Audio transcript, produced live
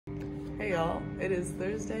Hey y'all, it is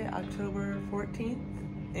Thursday, October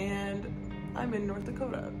 14th, and I'm in North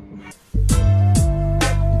Dakota.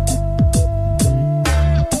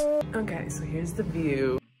 Okay, so here's the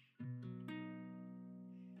view.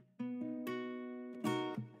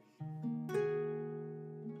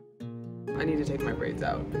 I need to take my braids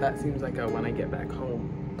out, but that seems like a when I get back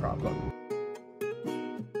home problem.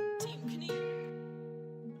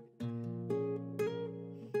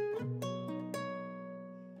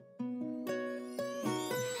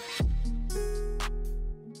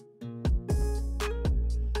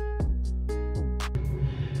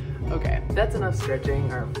 Okay, that's enough stretching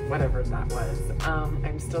or whatever that was.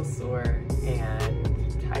 I'm still sore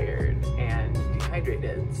and tired and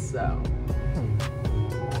dehydrated, so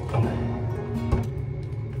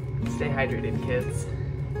stay hydrated, kids.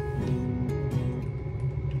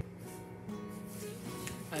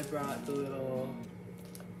 I brought the little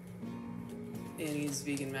Annie's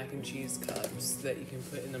vegan mac and cheese cups that you can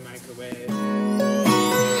put in the microwave.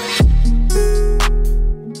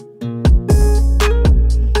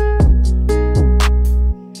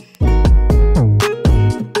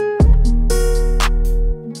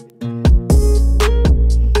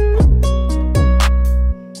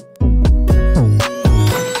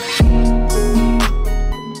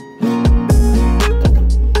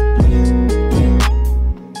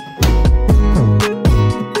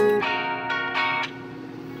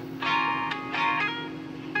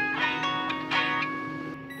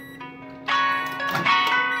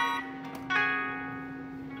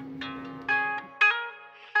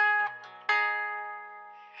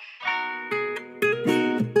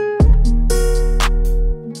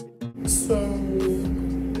 So,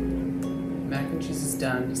 mac and cheese is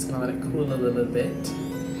done. Just gonna let it cool a little bit.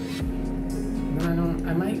 And then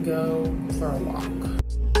I might go for a walk.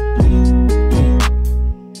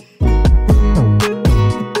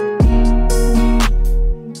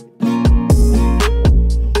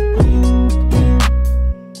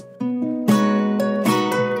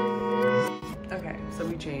 Okay, so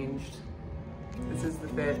we changed. This is the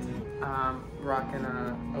fit. Rocking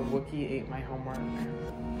a Wookiee ate my homework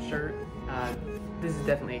shirt. This is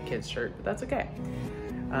definitely a kid's shirt, but that's okay.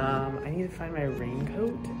 I need to find my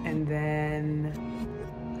raincoat, and then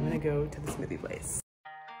I'm gonna go to the smoothie place.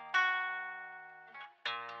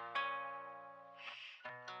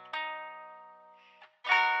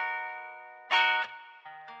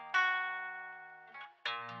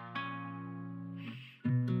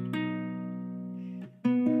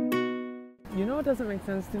 You know what doesn't make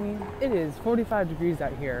sense to me? It is 45 degrees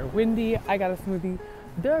out here, windy, I got a smoothie.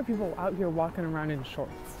 There are people out here walking around in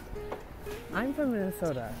shorts. I'm from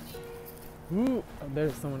Minnesota. Ooh, oh,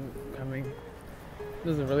 there's someone coming.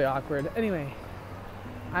 This is really awkward. Anyway,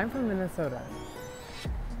 I'm from Minnesota.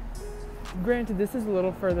 Granted, this is a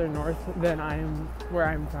little further north than where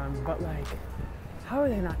I'm from, but like, how are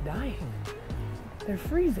they not dying? They're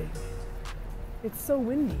freezing. It's so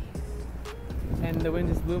windy. And the wind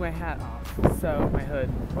just blew my hat off, so my hood,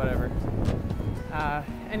 whatever.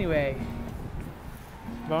 Anyway,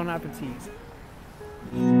 bon appetit.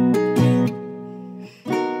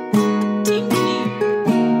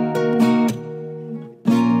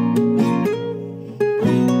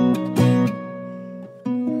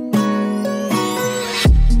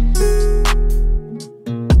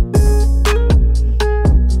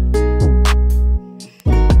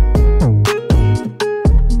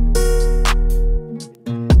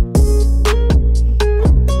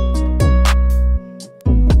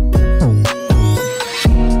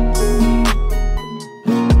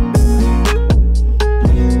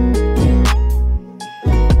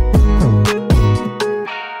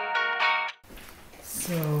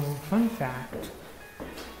 Fun fact,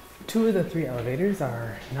 2 of the 3 elevators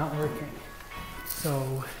are not working,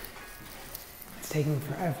 so it's taking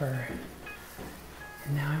forever,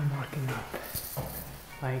 and now I'm walking up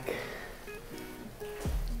like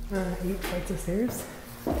 8 flights of stairs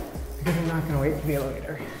because I'm not going to wait for the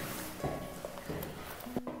elevator.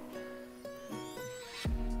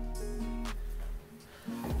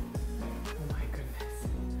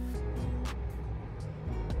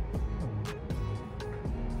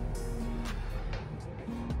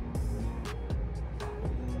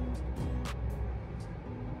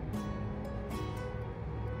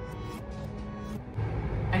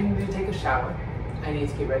 I need to take a shower. I need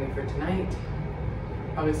to get ready for tonight.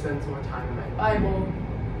 Probably spend some more time in my Bible.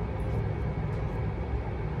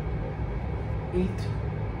 Eat.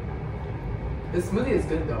 This smoothie is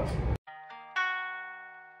good though.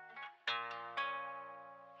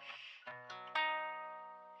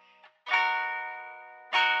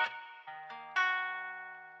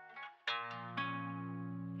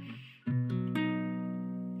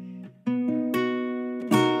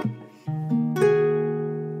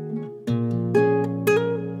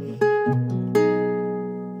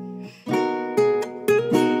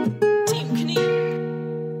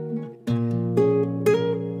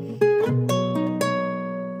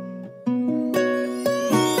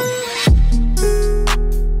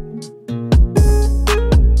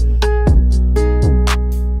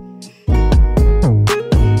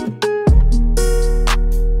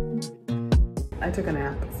 I took a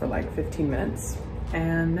nap for like 15 minutes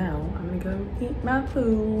and now I'm gonna go eat my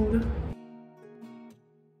food.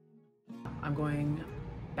 I'm going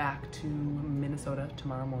back to Minnesota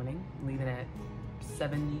tomorrow morning, leaving at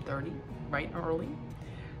 7:30, bright and early.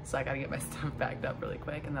 So I gotta get my stuff packed up really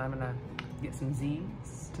quick, and then I'm gonna get some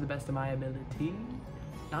Z's to the best of my ability.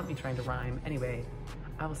 Not me trying to rhyme. Anyway,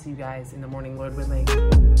 I will see you guys in the morning, Lord willing.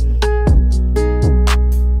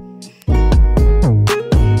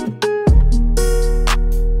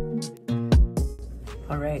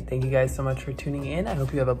 All right, thank you guys so much for tuning in. I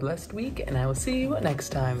hope you have a blessed week, and I will see you next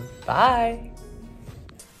time. Bye.